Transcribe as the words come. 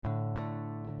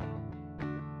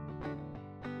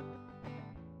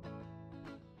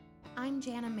I'm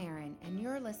Jana Marin, and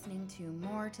you're listening to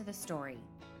More to the Story,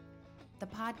 the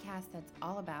podcast that's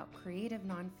all about creative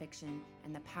nonfiction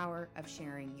and the power of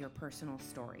sharing your personal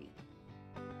story.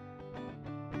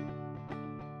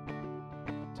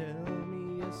 Tell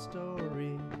me a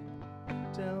story,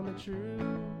 tell me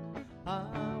true. I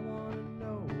want to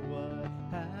know what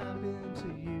happened to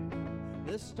you.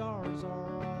 The stars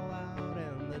are all out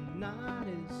and the night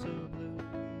is so blue.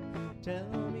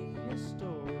 Tell me a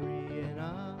story and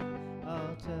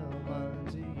I'll tell mine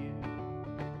to you.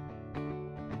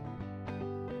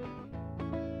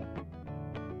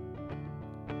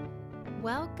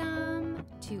 Welcome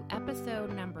to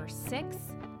episode number 6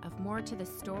 of More to the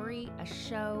Story, a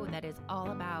show that is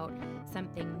all about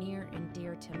something near and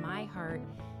dear to my heart,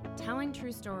 telling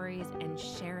true stories and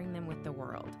sharing them with the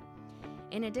world.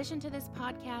 In addition to this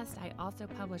podcast, I also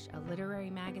publish a literary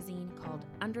magazine called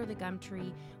Under the Gum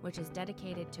Tree, which is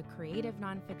dedicated to creative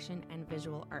nonfiction and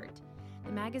visual art.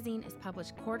 The magazine is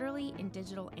published quarterly in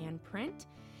digital and print.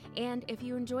 And if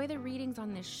you enjoy the readings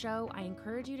on this show, I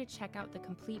encourage you to check out the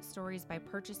complete stories by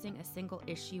purchasing a single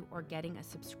issue or getting a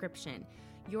subscription.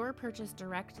 Your purchase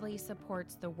directly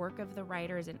supports the work of the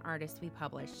writers and artists we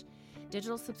publish.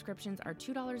 Digital subscriptions are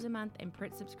 $2 a month and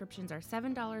print subscriptions are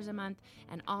 $7 a month,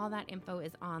 and all that info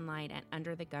is online at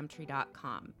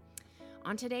underthegumtree.com.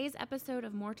 On today's episode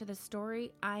of More to the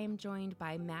Story, I am joined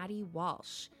by Maddie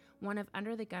Walsh, one of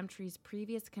Under the Gumtree's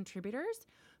previous contributors,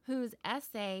 whose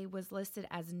essay was listed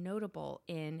as notable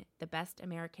in the Best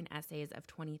American Essays of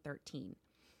 2013.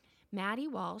 Maddie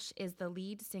Walsh is the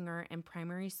lead singer and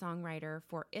primary songwriter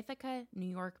for Ithaca, New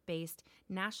York-based,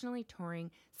 nationally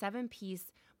touring 7-piece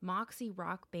Moxie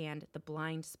rock band The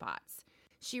Blind Spots.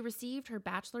 She received her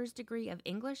bachelor's degree of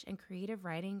English and creative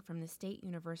writing from the State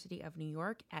University of New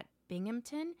York at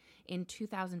Binghamton in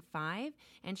 2005,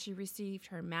 and she received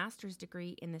her master's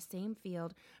degree in the same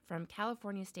field from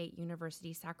California State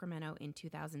University, Sacramento in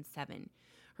 2007.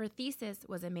 Her thesis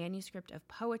was a manuscript of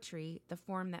poetry, the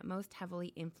form that most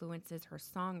heavily influences her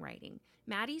songwriting.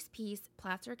 Maddie's piece,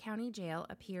 Placer County Jail,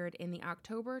 appeared in the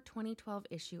October 2012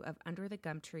 issue of Under the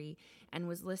Gumtree and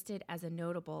was listed as a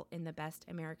notable in the Best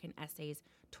American Essays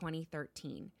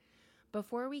 2013.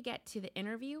 Before we get to the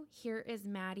interview, here is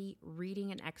Maddie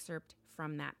reading an excerpt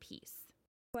from that piece.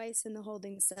 Twice in the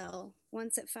holding cell,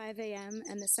 once at 5 a.m.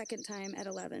 and the second time at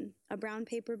 11. A brown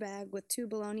paper bag with 2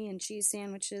 bologna and cheese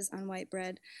sandwiches on white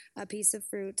bread, a piece of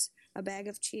fruit, a bag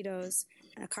of Cheetos,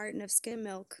 a carton of skim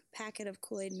milk, packet of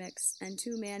Kool-Aid mix, and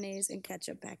 2 mayonnaise and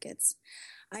ketchup packets.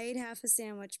 I ate half a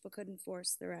sandwich but couldn't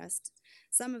force the rest.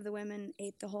 Some of the women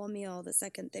ate the whole meal the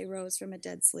second they rose from a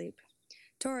dead sleep.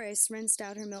 Torres rinsed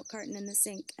out her milk carton in the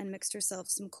sink and mixed herself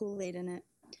some Kool-Aid in it.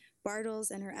 Bartles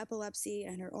and her epilepsy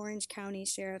and her Orange County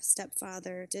sheriff's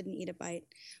stepfather didn't eat a bite.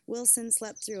 Wilson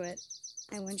slept through it,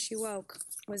 and when she woke,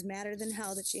 was madder than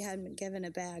hell that she hadn't been given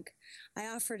a bag. I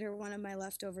offered her one of my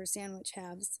leftover sandwich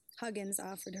halves. Huggins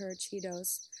offered her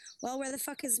Cheetos. "Well, where the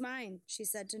fuck is mine?" she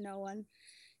said to no one.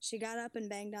 She got up and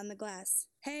banged on the glass.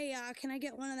 "Hey, can I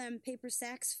get one of them paper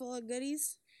sacks full of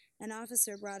goodies?" An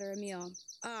officer brought her a meal.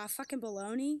 Fucking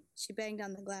bologna?" She banged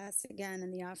on the glass again,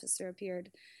 and the officer appeared.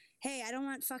 "Hey, I don't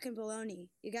want fucking bologna.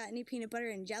 You got any peanut butter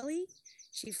and jelly?"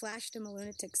 She flashed him a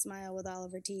lunatic smile with all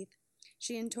of her teeth.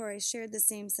 She and Torres shared the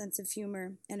same sense of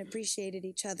humor and appreciated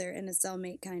each other in a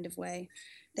cellmate kind of way.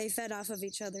 They fed off of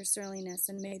each other's surliness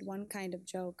and made one kind of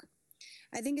joke.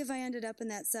 I think if I ended up in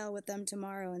that cell with them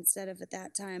tomorrow instead of at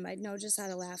that time, I'd know just how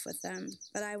to laugh with them.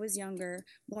 But I was younger,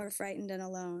 more frightened and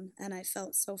alone, and I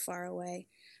felt so far away.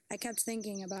 I kept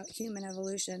thinking about human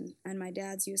evolution and my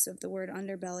dad's use of the word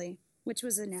underbelly, which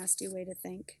was a nasty way to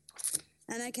think.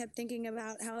 And I kept thinking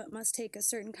about how it must take a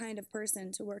certain kind of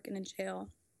person to work in a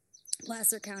jail.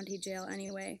 Placer County Jail,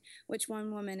 anyway, which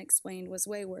one woman explained was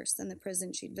way worse than the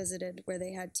prison she'd visited, where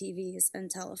they had TVs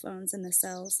and telephones in the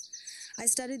cells. I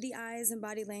studied the eyes and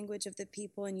body language of the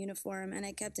people in uniform, and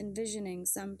I kept envisioning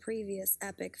some previous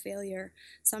epic failure,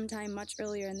 sometime much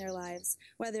earlier in their lives,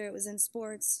 whether it was in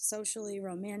sports, socially,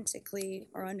 romantically,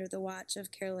 or under the watch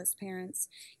of careless parents.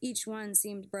 Each one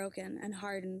seemed broken and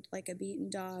hardened like a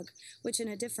beaten dog, which in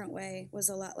a different way was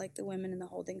a lot like the women in the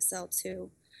holding cell,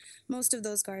 too. Most of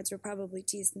those guards were probably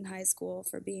teased in high school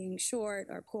for being short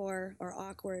or poor or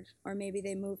awkward, or maybe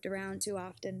they moved around too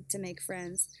often to make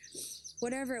friends.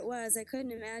 Whatever it was, I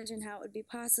couldn't imagine how it would be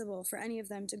possible for any of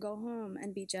them to go home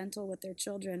and be gentle with their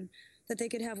children, that they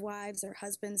could have wives or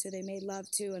husbands who they made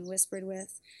love to and whispered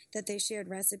with, that they shared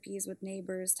recipes with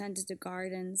neighbors, tended to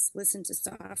gardens, listened to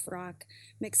soft rock,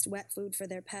 mixed wet food for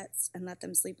their pets, and let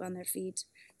them sleep on their feet.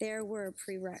 There were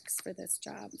prereqs for this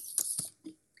job.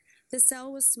 The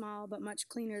cell was small, but much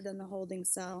cleaner than the holding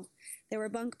cell. There were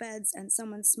bunk beds, and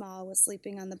someone small was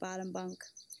sleeping on the bottom bunk.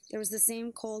 There was the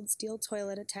same cold steel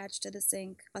toilet attached to the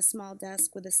sink, a small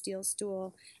desk with a steel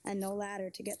stool, and no ladder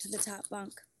to get to the top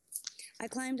bunk. I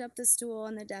climbed up the stool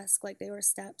and the desk like they were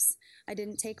steps. I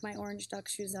didn't take my orange duck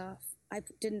shoes off. I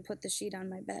didn't put the sheet on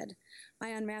my bed. I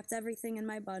unwrapped everything in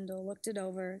my bundle, looked it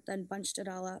over, then bunched it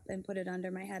all up and put it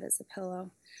under my head as a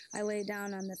pillow. I lay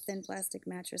down on the thin plastic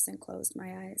mattress and closed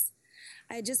my eyes.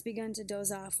 I had just begun to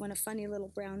doze off when a funny little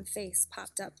brown face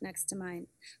popped up next to mine.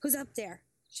 "Who's up there?"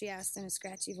 she asked in a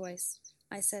scratchy voice.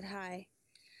 I said, "Hi."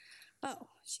 "Oh,"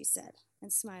 she said,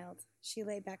 and smiled. She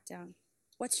lay back down.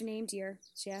 "What's your name, dear?"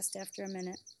 she asked after a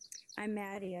minute. "I'm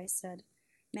Maddie," I said.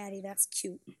 "Maddie, that's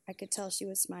cute." I could tell she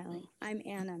was smiling. "I'm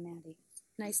Anna, Maddie."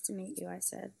 "Nice to meet you," I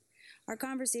said. Our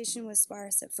conversation was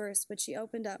sparse at first, but she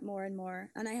opened up more and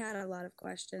more, and I had a lot of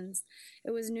questions.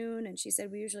 It was noon, and she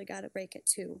said we usually got a break at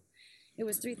 2. It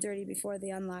was 3:30 before they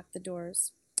unlocked the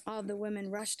doors. All of the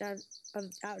women rushed out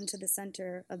into the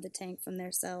center of the tank from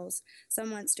their cells.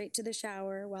 Some went straight to the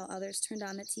shower, while others turned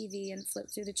on the TV and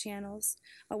flipped through the channels.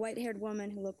 A white-haired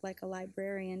woman who looked like a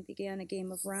librarian began a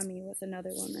game of rummy with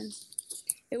another woman.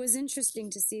 It was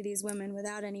interesting to see these women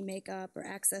without any makeup or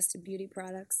access to beauty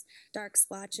products, dark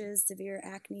splotches, severe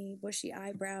acne, bushy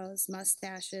eyebrows,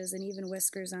 mustaches, and even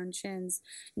whiskers on chins.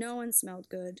 No one smelled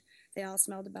good. They all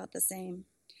smelled about the same.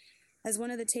 As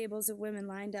one of the tables of women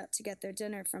lined up to get their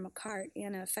dinner from a cart,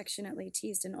 Anna affectionately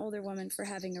teased an older woman for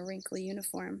having a wrinkly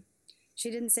uniform. She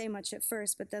didn't say much at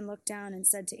first, but then looked down and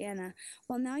said to Anna,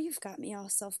 "Well, now you've got me all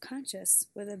self-conscious,"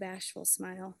 with a bashful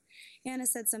smile. Anna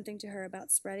said something to her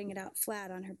about spreading it out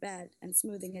flat on her bed and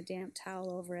smoothing a damp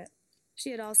towel over it. She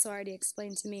had also already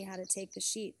explained to me how to take the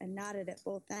sheet and knot it at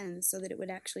both ends so that it would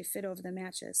actually fit over the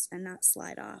mattress and not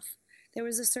slide off. There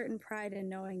was a certain pride in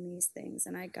knowing these things,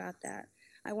 and I got that.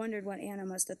 I wondered what Anna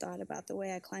must have thought about the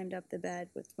way I climbed up the bed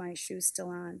with my shoes still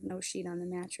on, no sheet on the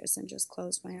mattress, and just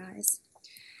closed my eyes.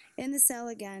 In the cell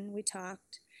again, we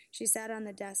talked. She sat on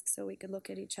the desk so we could look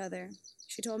at each other.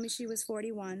 She told me she was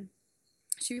 41.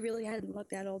 She really hadn't looked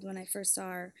that old when I first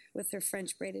saw her, with her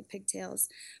French braided pigtails,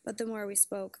 but the more we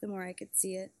spoke, the more I could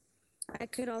see it. I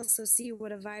could also see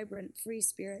what a vibrant, free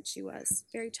spirit she was,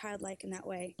 very childlike in that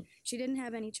way. She didn't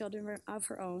have any children of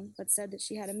her own, but said that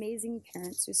she had amazing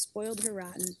parents who spoiled her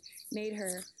rotten, made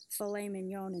her filet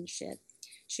mignon and shit.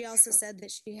 She also said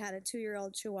that she had a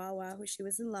 2-year-old Chihuahua who she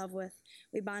was in love with.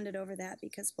 We bonded over that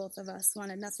because both of us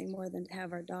wanted nothing more than to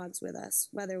have our dogs with us,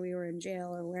 whether we were in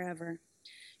jail or wherever.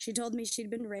 She told me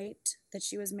she'd been raped, that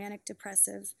she was manic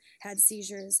depressive, had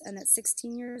seizures, and that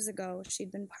 16 years ago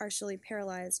she'd been partially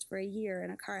paralyzed for a year in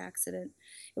a car accident.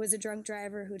 It was a drunk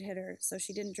driver who'd hit her, so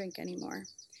she didn't drink anymore.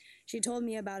 She told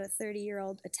me about a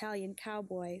 30-year-old Italian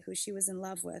cowboy who she was in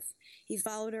love with. He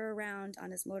followed her around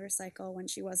on his motorcycle when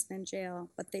she wasn't in jail,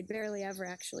 but they'd barely ever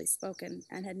actually spoken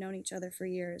and had known each other for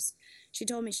years. She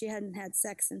told me she hadn't had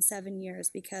sex in 7 years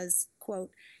because,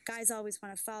 quote, "guys always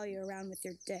want to follow you around with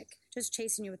your dick, just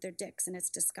chasing you with their dicks, and it's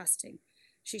disgusting."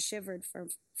 She shivered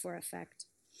for effect.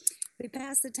 We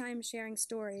passed the time sharing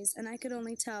stories, and I could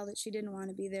only tell that she didn't want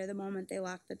to be there the moment they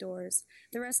locked the doors.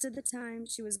 The rest of the time,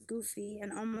 she was goofy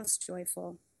and almost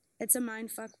joyful. It's a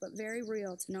mindfuck, but very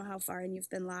real to know how far in you've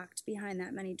been locked behind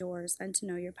that many doors and to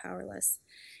know you're powerless.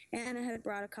 Anna had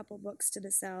brought a couple books to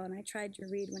the cell, and I tried to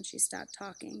read when she stopped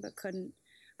talking, but couldn't.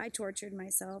 I tortured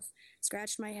myself,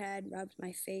 scratched my head, rubbed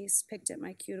my face, picked at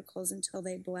my cuticles until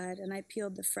they bled, and I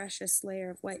peeled the freshest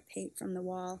layer of white paint from the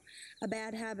wall, a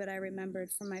bad habit I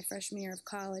remembered from my freshman year of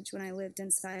college when I lived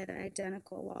inside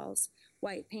identical walls,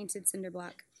 white painted cinder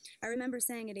block. I remember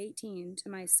saying at 18 to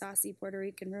my saucy Puerto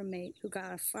Rican roommate, who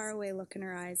got a faraway look in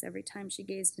her eyes every time she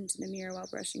gazed into the mirror while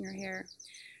brushing her hair,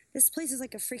 "This place is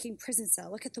like a freaking prison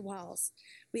cell. Look at the walls."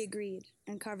 We agreed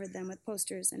and covered them with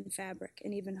posters and fabric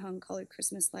and even hung colored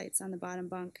Christmas lights on the bottom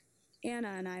bunk. Anna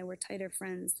and I were tighter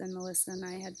friends than Melissa and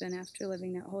I had been after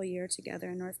living that whole year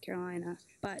together in North Carolina,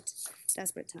 but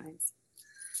desperate times.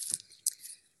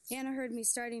 Anna heard me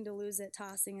starting to lose it,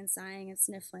 tossing and sighing and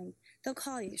sniffling. "They'll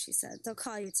call you," she said. "They'll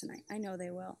call you tonight. I know they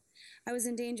will." I was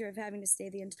in danger of having to stay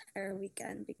the entire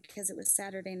weekend because it was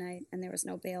Saturday night and there was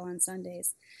no bail on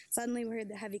Sundays. Suddenly we heard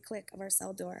the heavy click of our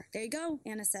cell door. "There you go,"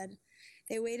 Anna said.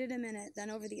 They waited a minute, then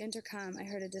over the intercom I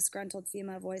heard a disgruntled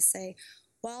female voice say,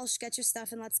 "Walsh, get your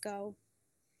stuff and let's go."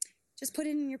 "Just put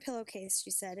it in your pillowcase,"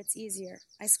 she said. "It's easier."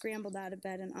 I scrambled out of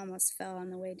bed and almost fell on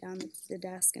the way down the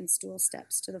desk and stool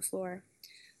steps to the floor.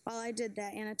 While I did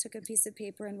that, Anna took a piece of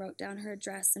paper and wrote down her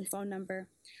address and phone number.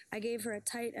 I gave her a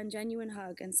tight and genuine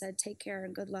hug and said, "Take care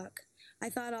and good luck." I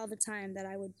thought all the time that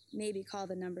I would maybe call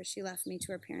the number she left me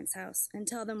to her parents' house and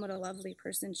tell them what a lovely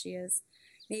person she is.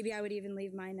 Maybe I would even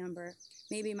leave my number.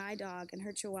 Maybe my dog and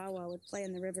her chihuahua would play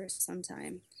in the river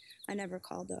sometime. I never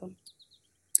called, though.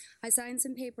 I signed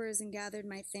some papers and gathered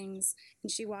my things, and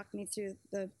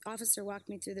the officer walked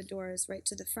me through the doors right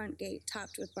to the front gate,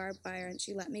 topped with barbed wire, and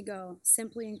she let me go,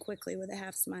 simply and quickly with a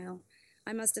half smile.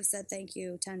 I must have said thank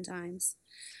you 10 times.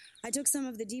 I took some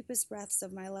of the deepest breaths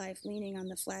of my life, leaning on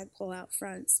the flagpole out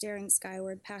front, staring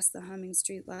skyward past the humming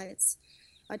street lights.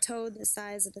 A toad the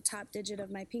size of the top digit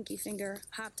of my pinky finger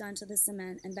hopped onto the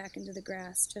cement and back into the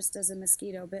grass, just as a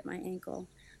mosquito bit my ankle.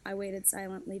 I waited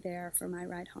silently there for my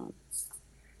ride home.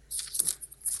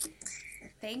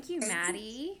 Thank you,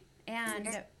 Maddie,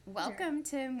 and welcome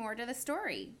to More to the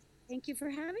Story. Thank you for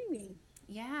having me.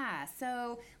 Yeah,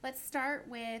 so let's start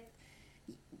with,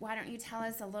 why don't you tell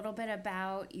us a little bit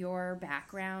about your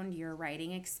background, your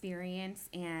writing experience,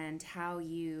 and how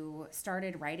you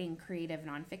started writing creative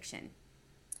nonfiction?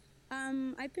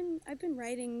 I've been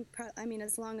writing,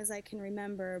 as long as I can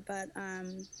remember, but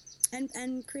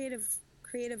and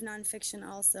creative nonfiction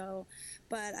also.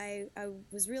 But I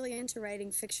was really into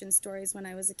writing fiction stories when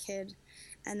I was a kid,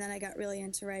 and then I got really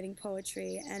into writing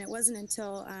poetry. And it wasn't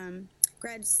until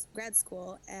grad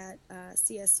school at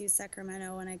CSU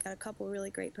Sacramento, and I got a couple really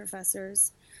great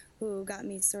professors who got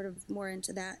me sort of more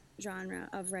into that genre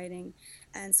of writing.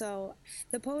 And so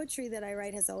the poetry that I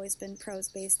write has always been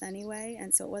prose-based anyway,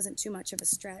 and so it wasn't too much of a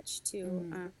stretch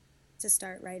to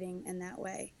start writing in that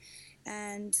way.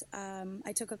 And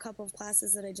I took a couple of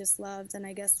classes that I just loved, and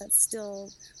I guess that's still,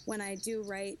 when I do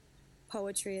write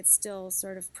poetry, it's still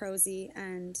sort of prosy.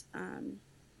 And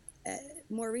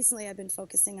more recently I've been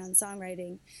focusing on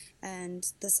songwriting, and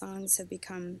the songs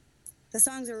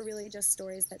are really just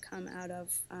stories that come out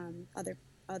of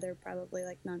other probably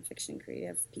like nonfiction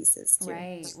creative pieces too.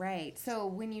 Right. So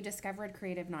when you discovered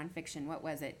creative nonfiction, what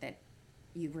was it that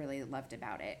you really loved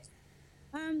about it?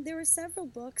 There were several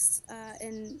books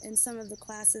in some of the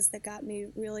classes that got me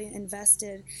really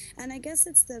invested, and I guess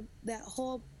it's that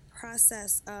whole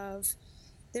process of,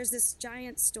 there's this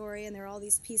giant story and there are all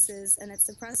these pieces, and it's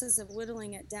the process of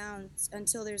whittling it down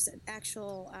until there's an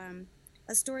actual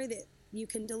a story that you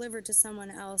can deliver to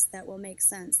someone else that will make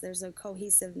sense. There's a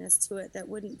cohesiveness to it that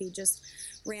wouldn't be just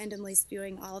randomly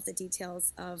spewing all of the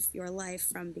details of your life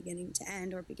from beginning to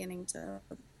end or beginning to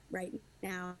right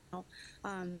now.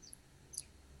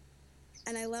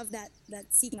 And I love that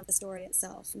seeking of the story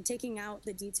itself and taking out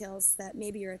the details that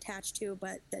maybe you're attached to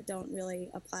but that don't really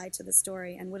apply to the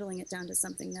story, and whittling it down to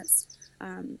something that's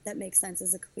that makes sense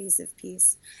as a cohesive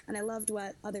piece. And I loved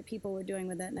what other people were doing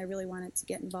with it, and I really wanted to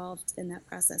get involved in that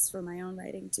process for my own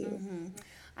writing too. Mm-hmm.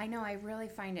 I know, I really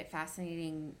find it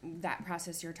fascinating, that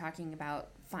process you're talking about,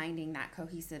 finding that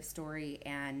cohesive story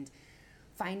and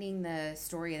finding the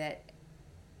story that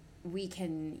we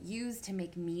can use to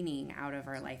make meaning out of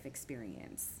our life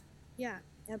experience. Yeah,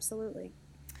 absolutely.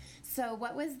 So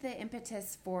what was the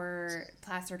impetus for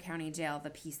Placer County Jail,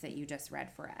 the piece that you just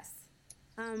read for us?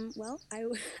 Well,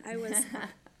 I was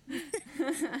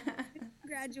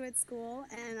graduate school,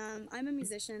 and I'm a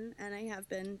musician, and I have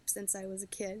been since I was a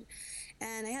kid,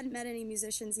 and I hadn't met any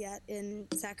musicians yet in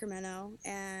Sacramento,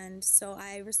 and so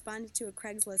I responded to a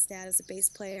Craigslist ad as a bass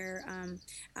player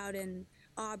out in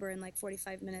Auburn, like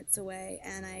 45 minutes away,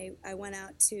 and I went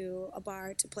out to a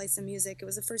bar to play some music. It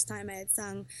was the first time I had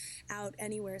sung out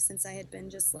anywhere since I had been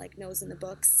just like nose in the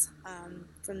books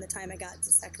from the time I got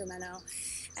to Sacramento.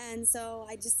 And so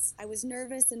I was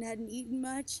nervous and hadn't eaten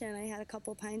much, and I had a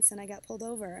couple pints and I got pulled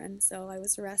over, and so I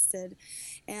was arrested.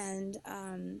 And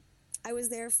I was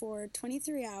there for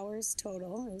 23 hours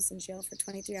total. I was in jail for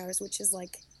 23 hours, which is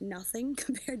like nothing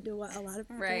compared to what a lot of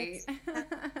people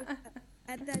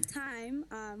at that time,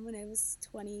 when I was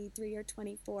 23 or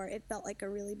 24, it felt like a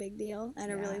really big deal and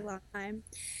a really long time.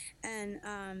 And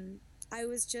I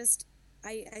was just,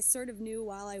 I sort of knew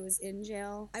while I was in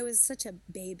jail, I was such a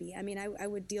baby. I mean, I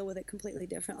would deal with it completely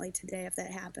differently today if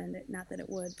that happened. Not that it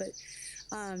would, but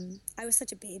I was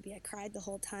such a baby. I cried the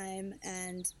whole time,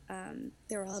 and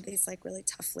there were all these like really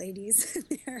tough ladies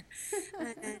there.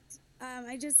 And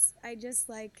I just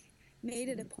like made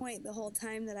it a point the whole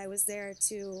time that I was there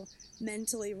to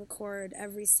mentally record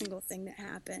every single thing that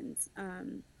happened,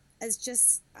 as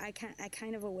just I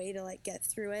kind of a way to like get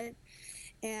through it.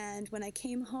 And when I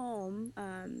came home,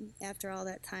 after all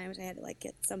that time, I had to like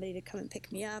get somebody to come and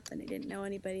pick me up, and I didn't know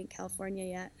anybody in California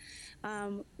yet.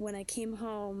 When I came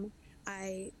home,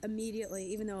 I immediately,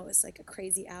 even though it was like a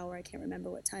crazy hour, I can't remember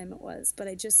what time it was, but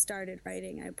I just started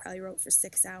writing. I probably wrote for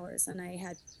 6 hours, and I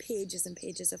had pages and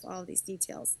pages of all of these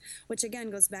details, which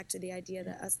again goes back to the idea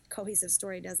that a cohesive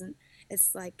story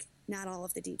it's like not all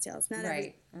of the details, not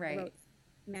right, everything I wrote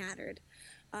mattered.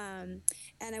 And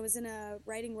I was in a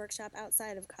writing workshop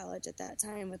outside of college at that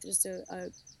time with just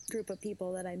a group of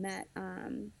people that I met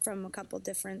from a couple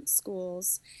different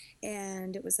schools,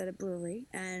 and it was at a brewery,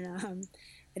 and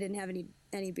I didn't have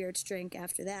any beer to drink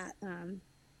after that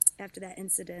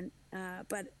incident,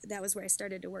 but that was where I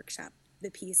started to workshop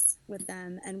the piece with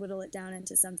them and whittle it down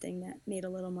into something that made a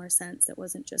little more sense. It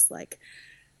wasn't just like,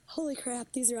 holy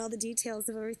crap, these are all the details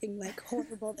of everything like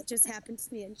horrible that just happened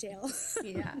to me in jail.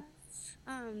 Yeah.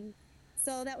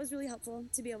 So that was really helpful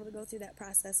to be able to go through that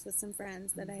process with some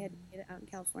friends that I had made out in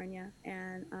California,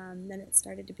 and then it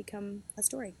started to become a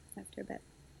story after a bit.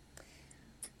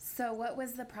 So what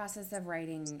was the process of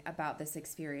writing about this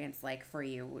experience like for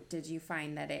you? Did you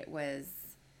find that it was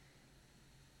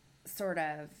sort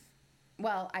of,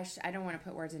 well, I don't want to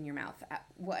put words in your mouth.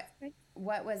 What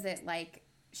was it like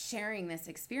sharing this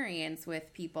experience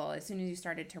with people? As soon as you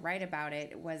started to write about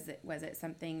it, was it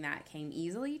something that came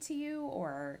easily to you,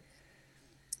 or?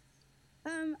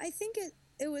 I think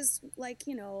it was like,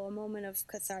 you know, a moment of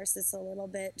catharsis a little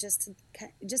bit, just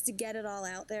to get it all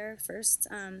out there first.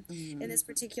 In this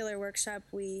particular workshop,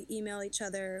 we emailed each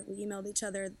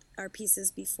other our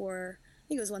pieces before.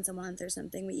 I think it was once a month or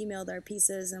something. We emailed our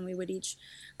pieces, and we would each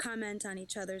comment on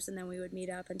each other's, and then we would meet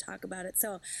up and talk about it.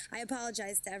 So I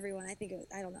apologized to everyone. I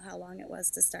don't know how long it was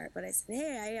to start, but I said,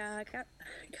 hey, I got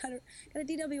a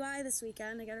DWI this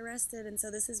weekend. I got arrested, and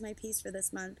so this is my piece for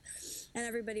this month. And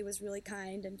everybody was really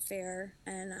kind and fair,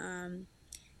 and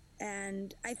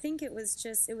I think it was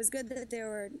good that there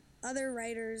were other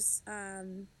writers,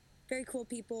 very cool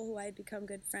people who I'd become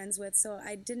good friends with. So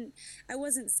I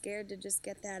wasn't scared to just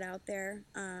get that out there.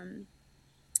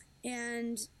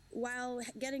 And while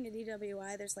getting a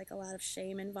DWI, there's like a lot of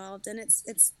shame involved, and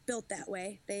it's built that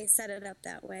way. They set it up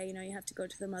that way. You know, you have to go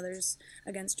to the Mothers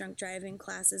Against Drunk Driving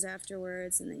classes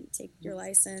afterwards, and then you take your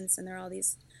license, and there are all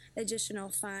these additional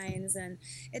fines, and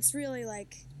it's really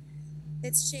like,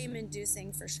 it's shame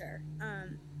inducing for sure.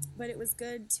 But it was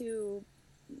good to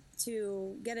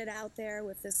get it out there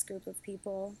with this group of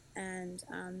people, and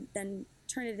then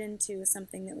turn it into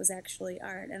something that was actually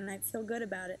art. And I feel good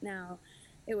about it now.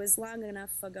 It was long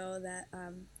enough ago that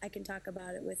I can talk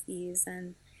about it with ease,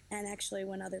 and actually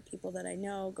when other people that I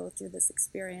know go through this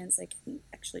experience, I can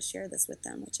actually share this with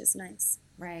them, which is nice.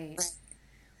 Right.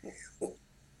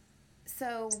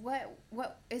 So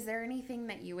what is there anything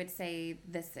that you would say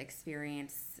this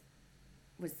experience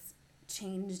was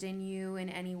changed in you in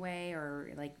any way,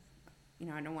 or like, you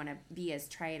know, I don't want to be as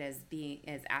trite as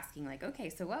asking like, okay,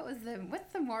 so what's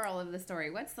the moral of the story?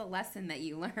 What's the lesson that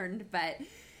you learned? But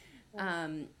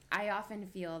I often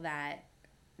feel that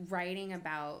writing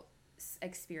about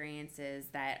experiences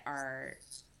that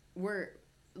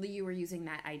you were using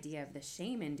that idea of the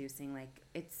shame inducing, like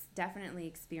it's definitely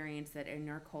experience that in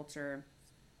our culture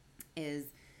is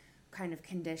kind of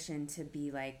conditioned to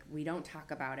be like, we don't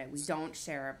talk about it. We don't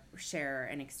share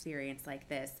an experience like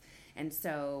this. And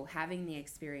so having the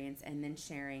experience and then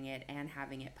sharing it and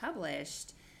having it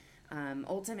published,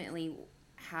 ultimately,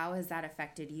 how has that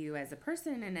affected you as a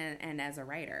person and as a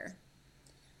writer?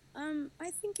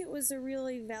 I think it was a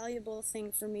really valuable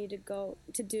thing for me to go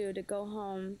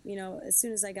home, you know, as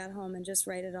soon as I got home, and just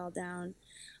write it all down.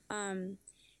 And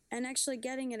actually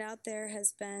getting it out there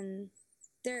has been,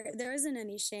 there isn't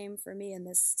any shame for me in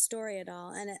this story at all.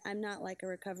 And I'm not like a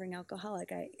recovering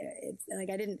alcoholic. I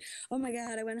didn't, oh my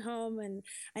God, I went home and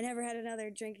I never had another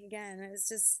drink again. It was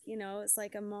just, you know, it's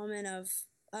like a moment of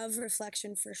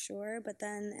reflection for sure. But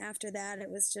then after that, it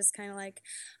was just kind of like,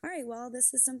 all right, well,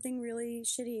 this is something really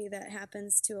shitty that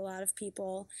happens to a lot of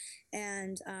people.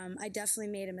 And I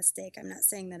definitely made a mistake. I'm not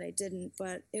saying that I didn't,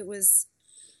 but it was,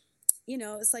 you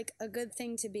know, it's like a good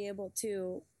thing to be able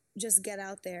to just get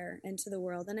out there into the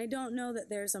world. And I don't know that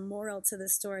there's a moral to the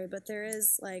story, but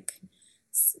there's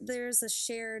a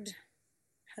shared,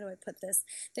 how do I put this?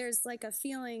 There's like a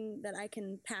feeling that I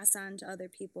can pass on to other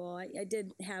people. I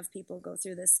did have people go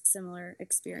through this similar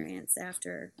experience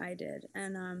after I did.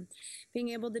 And being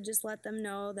able to just let them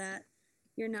know that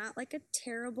you're not like a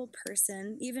terrible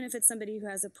person, even if it's somebody who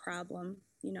has a problem.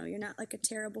 You know, you're not like a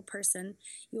terrible person.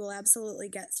 You will absolutely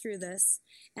get through this.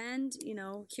 And, you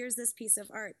know, here's this piece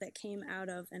of art that came out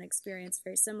of an experience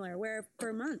very similar, where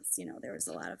for months, you know, there was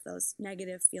a lot of those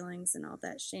negative feelings and all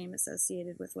that shame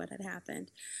associated with what had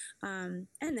happened. And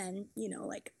then, you know,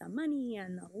 like the money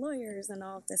and the lawyers and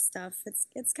all of this stuff, it's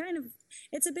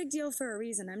a big deal for a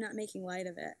reason. I'm not making light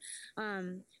of it.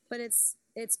 But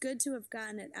it's good to have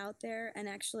gotten it out there. And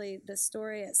actually the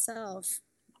story itself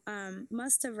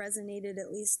must have resonated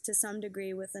at least to some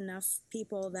degree with enough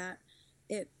people that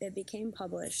it became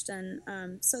published. And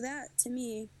so that, to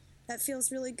me, that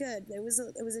feels really good. It was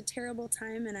a terrible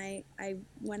time, and I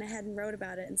went ahead and wrote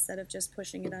about it instead of just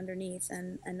pushing it underneath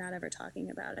and not ever talking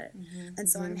about it. And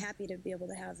so I'm happy to be able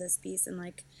to have this piece, and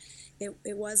like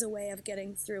it was a way of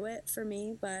getting through it for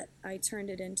me, but I turned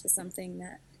it into something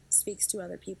that speaks to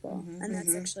other people, and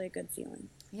that's actually a good feeling.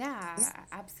 Yeah,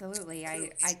 absolutely.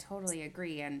 I totally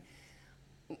agree. And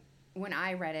when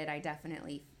I read it, I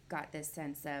definitely got this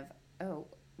sense of, oh,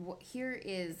 here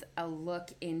is a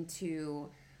look into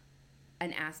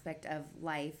an aspect of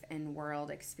life and world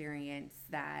experience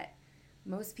that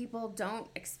most people don't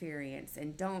experience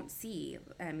and don't see.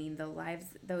 I mean, the lives,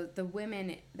 the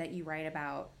women that you write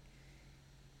about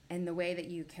and the way that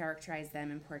you characterize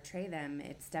them and portray them,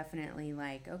 it's definitely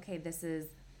like, okay,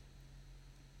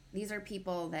 these are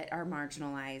people that are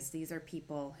marginalized. These are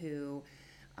people who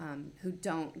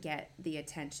don't get the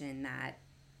attention that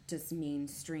just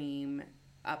mainstream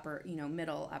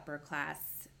middle upper class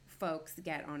folks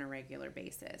get on a regular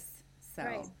basis. So,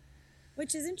 right.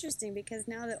 Which is interesting, because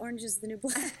now that Orange is the New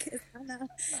Black is on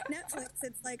Netflix,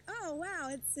 it's like, oh wow,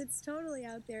 it's totally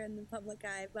out there in the public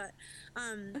eye. But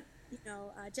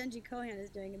Jenji Kohan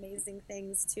is doing amazing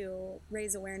things to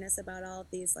raise awareness about all of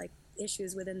these like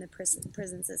issues within the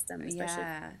prison system, especially.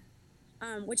 Yeah.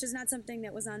 Which is not something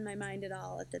that was on my mind at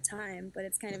all at the time, but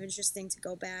it's kind of interesting to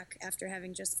go back after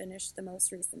having just finished the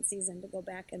most recent season, to go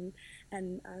back and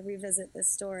revisit this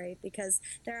story, because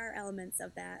there are elements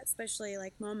of that, especially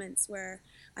like moments where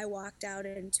I walked out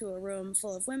into a room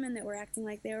full of women that were acting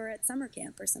like they were at summer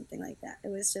camp or something like that. It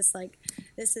was just like,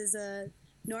 this is a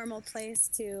normal place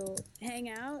to hang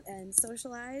out and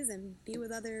socialize and be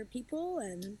with other people,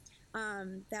 and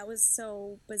that was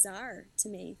so bizarre to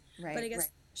me. Right, but I guess right.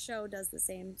 The show does the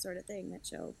same sort of thing. It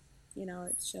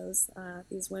shows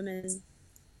these women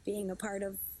being a part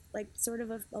of like sort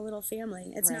of a little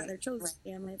family. It's not their chosen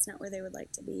family. It's not where they would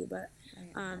like to be, but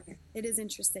it is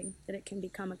interesting that it can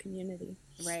become a community.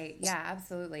 Right. Yeah,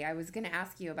 absolutely. I was going to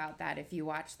ask you about that, if you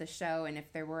watched the show and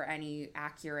if there were any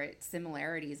accurate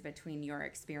similarities between your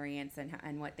experience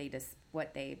and what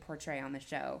they portray on the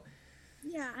show.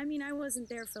 Yeah, I mean, I wasn't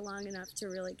there for long enough to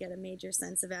really get a major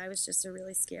sense of it. I was just a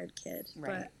really scared kid.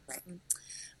 Right.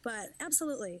 But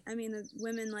absolutely. I mean, the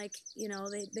women, like,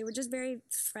 they were just very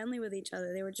friendly with each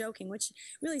other. They were joking, which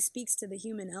really speaks to the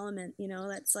human element,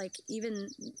 that's like, even,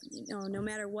 no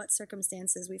matter what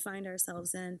circumstances we find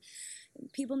ourselves in,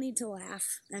 people need to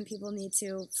laugh, and people need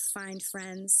to find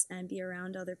friends and be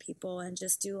around other people and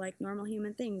just do like normal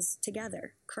human things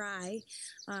together, cry,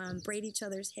 braid each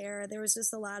other's hair. There was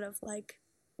just a lot of like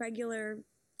regular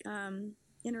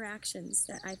interactions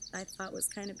that I thought was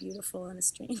kind of beautiful in a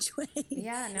strange way.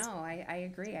 Yeah, no, I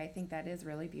agree. I think that is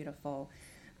really beautiful.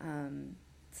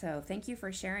 So thank you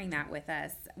for sharing that with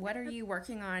us. What are you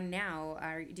working on now?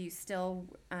 Do you still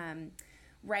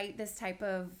write this type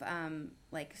of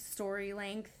like story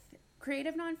length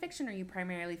creative nonfiction? Are you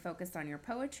primarily focused on your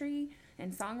poetry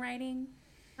and songwriting?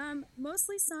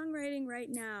 Mostly songwriting right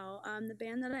now. The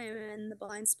band that I am in, the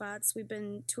Blind Spots, we've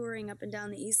been touring up and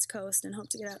down the East Coast and hope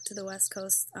to get out to the West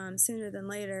Coast sooner than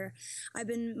later. I've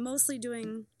been mostly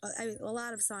doing a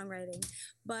lot of songwriting,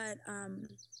 but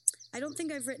I don't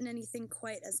think I've written anything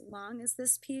quite as long as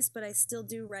this piece, but I still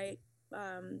do write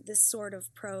this sort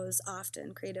of prose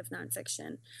often, creative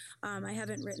nonfiction. I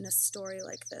haven't written a story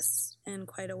like this in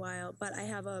quite a while, but I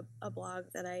have a blog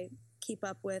that I keep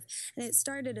up with, and it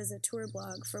started as a tour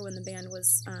blog for when the band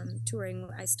was touring.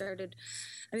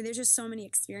 There's just so many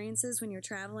experiences when you're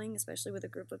traveling, especially with a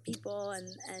group of people,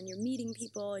 and you're meeting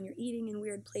people and you're eating in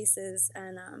weird places,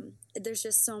 and there's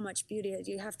just so much beauty.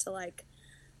 You have to like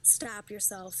stop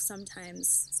yourself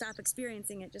sometimes, stop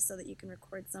experiencing it just so that you can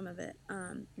record some of it.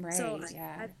 Right. So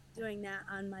I'm doing that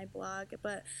on my blog,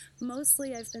 but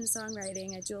mostly I've been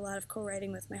songwriting. I do a lot of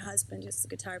co-writing with my husband, just a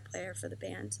guitar player for the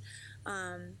band.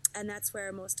 And that's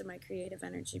where most of my creative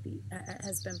energy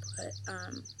has been put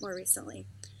more recently.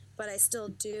 But I still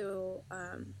do,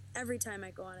 every time I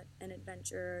go on an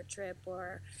adventure or trip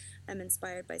or I'm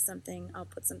inspired by something, I'll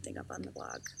put something up on the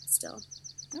blog still.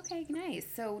 Okay, nice.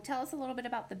 So tell us a little bit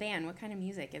about the band. What kind of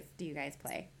music do you guys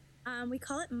play? We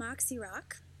call it Moxie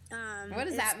Rock. What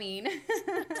does that mean? It's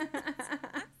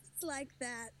like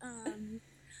that,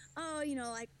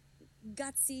 like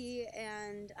gutsy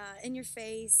and in your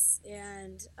face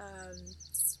and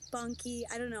spunky.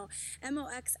 I don't know.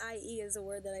 MOXIE is a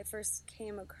word that I first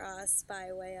came across by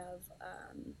way of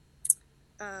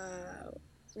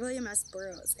William S.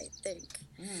 Burroughs, I think.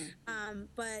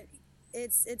 But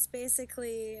it's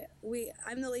basically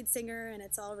I'm the lead singer and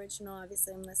it's all original.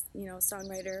 Obviously, I'm a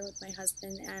songwriter with my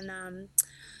husband, and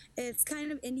It's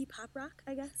kind of indie pop rock,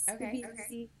 I guess. Okay.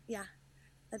 Yeah,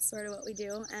 that's sort of what we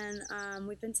do. And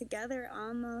we've been together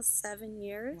almost 7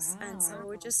 years. Wow. And so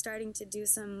we're just starting to do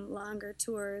some longer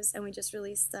tours. And we just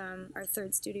released our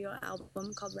third studio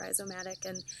album called Rhizomatic.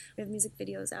 And we have music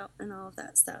videos out and all of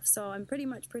that stuff. So I'm pretty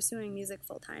much pursuing music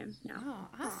full time now. Oh,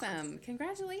 awesome.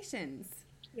 Congratulations.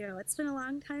 It's been a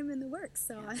long time in the works.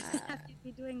 So I'm happy to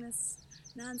be doing this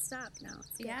nonstop now.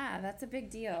 Yeah, that's a big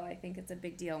deal. I think it's a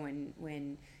big deal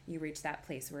when you reach that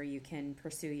place where you can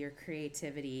pursue your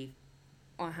creativity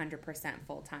 100%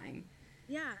 full time.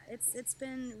 Yeah, it's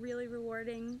been really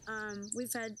rewarding.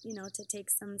 We've had, to take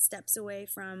some steps away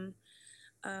from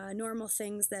normal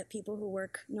things that people who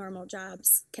work normal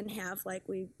jobs can have, like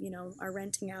we, are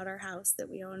renting out our house that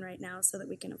we own right now so that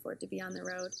we can afford to be on the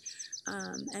road,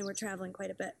 and we're traveling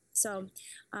quite a bit. So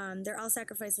they're all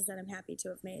sacrifices that I'm happy to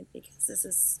have made, because this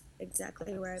is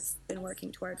exactly where I've been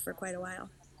working toward for quite a while.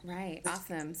 Right.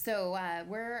 Awesome. So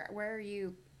where are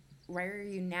you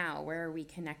now? Where are we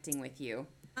connecting with you?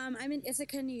 I'm in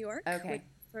Ithaca, New York. Okay.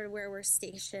 For where we're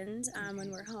stationed when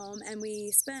we're home. And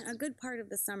we spent a good part of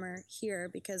the summer here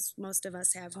because most of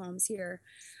us have homes here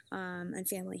and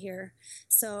family here.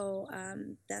 So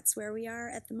that's where we are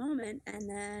at the moment. And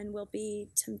then we'll be,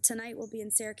 tonight we'll be in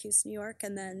Syracuse, New York.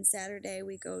 And then Saturday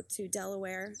we go to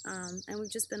Delaware. And we've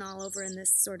just been all over in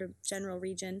this sort of general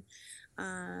region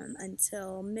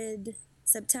until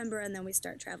mid-September. And then we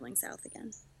start traveling south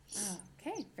again. Oh,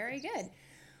 okay. Very good.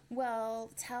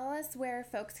 Well, tell us where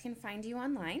folks can find you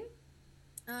online.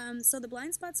 So the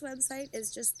Blind Spots website is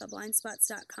just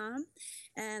theblindspots.com,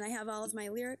 and I have all of my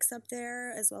lyrics up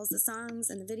there, as well as the songs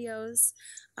and the videos.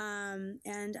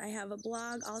 And I have a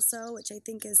blog also, which I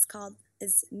think is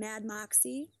Mad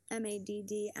Moxie,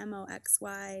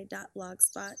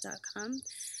 MADDMOXY.blogspot.com.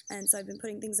 And so I've been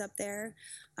putting things up there.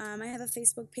 I have a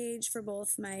Facebook page for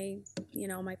both my,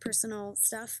 my personal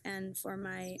stuff and for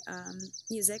my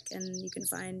music. And you can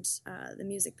find the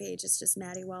music page. It's just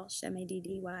Maddie Walsh,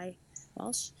 MADDY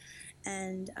Walsh.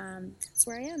 And that's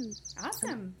where I am.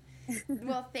 Awesome.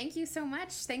 Well, thank you so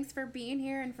much. Thanks for being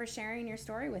here and for sharing your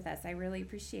story with us. I really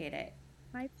appreciate it.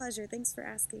 My pleasure. Thanks for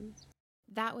asking.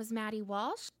 That was Maddie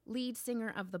Walsh, lead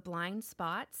singer of The Blind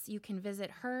Spots. You can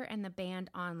visit her and the band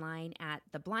online at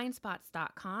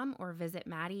theblindspots.com or visit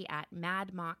Maddie at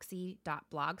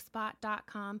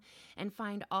madmoxie.blogspot.com and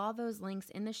find all those links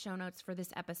in the show notes for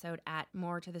this episode at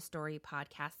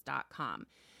moretothestorypodcast.com.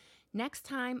 Next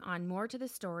time on More to the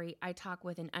Story, I talk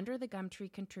with an Under the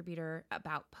Gumtree contributor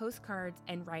about postcards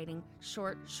and writing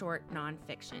short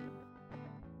nonfiction.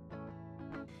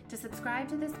 To subscribe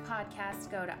to this podcast,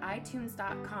 go to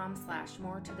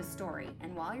itunes.com/more to the story.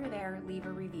 And while you're there, leave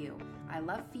a review. I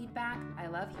love feedback, I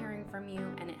love hearing from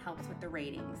you, and it helps with the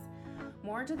ratings.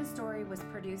 More to the Story was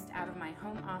produced out of my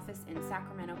home office in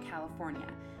Sacramento, California,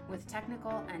 with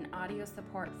technical and audio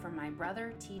support from my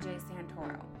brother, TJ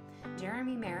Santoro.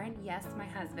 Jeremy Marin, yes, my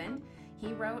husband,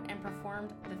 he wrote and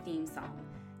performed the theme song.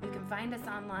 You can find us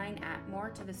online at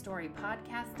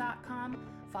moretothestorypodcast.com.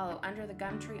 Follow Under the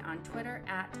Gumtree on Twitter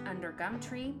at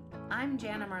UnderGumtree. I'm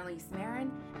Jana Marlise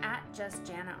Marin at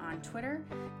JustJana on Twitter,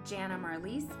 Jana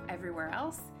Marlise everywhere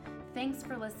else. Thanks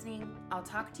for listening. I'll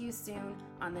talk to you soon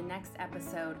on the next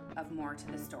episode of More to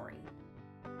the Story.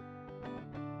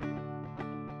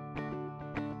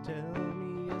 Tell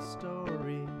me a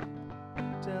story,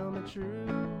 tell me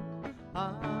true.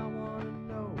 I want to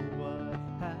know what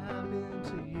happened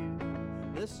to you.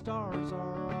 The stars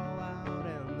are all out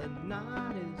and the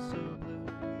night is so blue.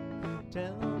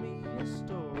 Tell me a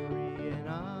story and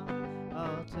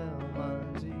I'll tell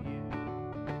mine to you.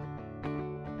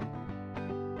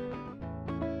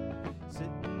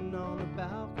 Sitting on the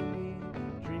balcony,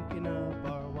 drinking up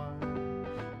our wine,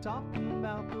 talking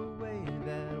about the way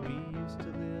that we used to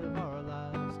live our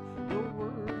lives. The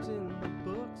words in the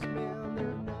books, man,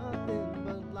 they're nothing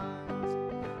but lines.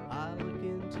 I look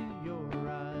into your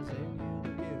eyes and you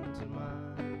look into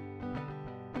mine.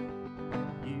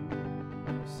 You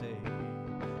say,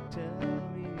 tell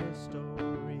me a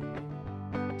story,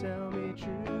 tell me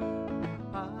true.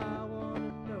 I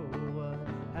wanna know what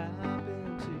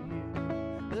happened to you.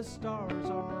 The stars